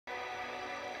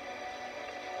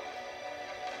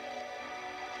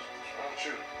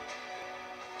true.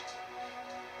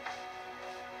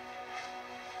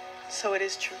 So it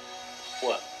is true.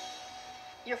 What?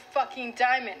 You're fucking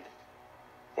Diamond.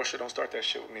 Porsha, don't start that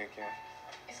shit with me again.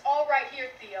 It's all right here,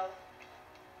 Theo.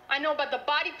 I know about the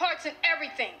body parts and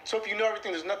everything. So if you know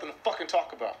everything, there's nothing to fucking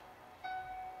talk about.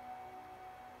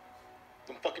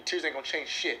 Them fucking tears ain't gonna change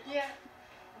shit. Yeah.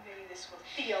 Maybe this will.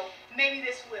 Theo, maybe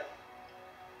this will.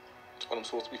 What, I'm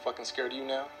supposed to be fucking scared of you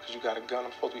now? Because you got a gun,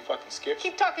 I'm supposed to be fucking scared?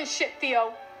 Keep talking shit,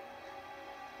 Theo.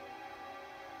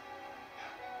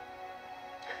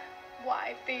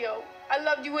 Why, Theo? I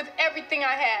loved you with everything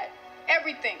I had.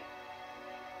 Everything.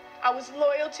 I was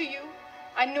loyal to you.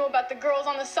 I knew about the girls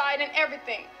on the side and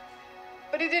everything.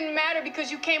 But it didn't matter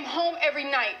because you came home every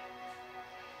night.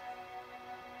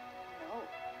 No,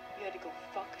 you had to go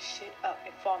fuck shit up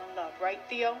and fall in love, right,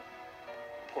 Theo?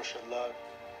 Porsha, love?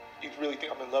 You really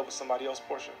think I'm in love with somebody else,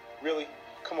 Porsha? Really?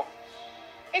 Come on.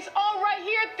 It's all right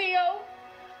here, Theo.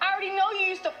 I already know you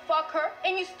used to fuck her,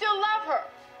 and you still love her.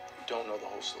 You don't know the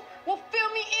whole story. Well, fill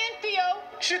me in, Theo.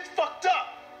 Shit's fucked up.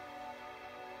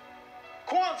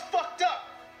 Quan's fucked up.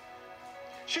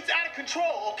 Shit's out of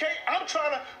control, okay? I'm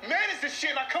trying to manage this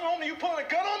shit, and I come home and you pulling a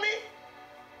gun on me?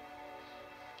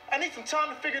 I need some time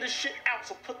to figure this shit out,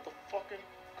 so put the fucking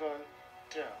gun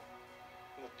down.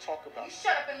 We'll talk about it. You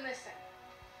shut up and listen.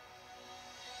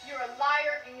 You're a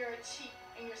liar, and you're a cheat,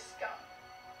 and you're scum.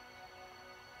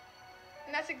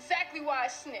 And that's exactly why I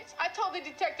snitched. I told the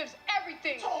detectives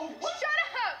everything. Told what? Shut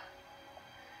up!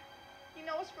 You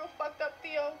know what's real fucked up,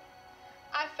 Theo?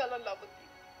 I fell in love with you.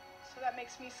 So that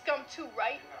makes me scum too,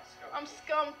 right? You're not scum. I'm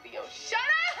scum, Theo. Shut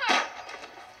up!